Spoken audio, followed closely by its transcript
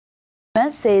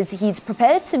says he's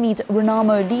prepared to meet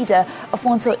Renamo leader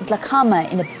Afonso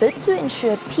Dhlakama in a bid to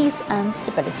ensure peace and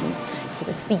stability. He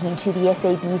was speaking to the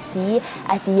SABC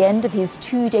at the end of his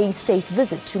two-day state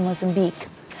visit to Mozambique.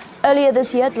 Earlier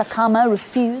this year, Dhlakama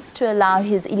refused to allow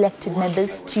his elected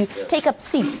members to take up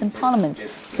seats in parliament,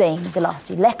 saying the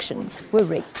last elections were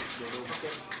rigged.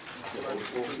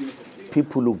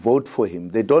 People who vote for him,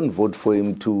 they don't vote for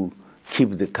him to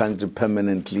keep the country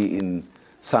permanently in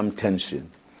some tension.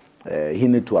 He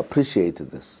needs to appreciate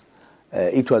this.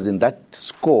 It was in that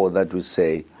score that we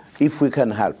say, if we can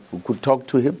help, we could talk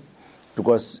to him,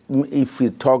 because if he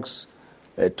talks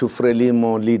to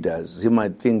Frelimo leaders, he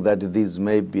might think that these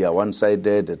may be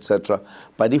one-sided, etc.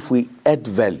 But if we add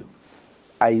value,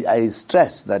 I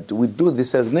stress that we do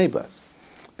this as neighbors,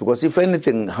 because if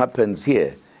anything happens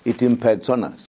here, it impacts on us.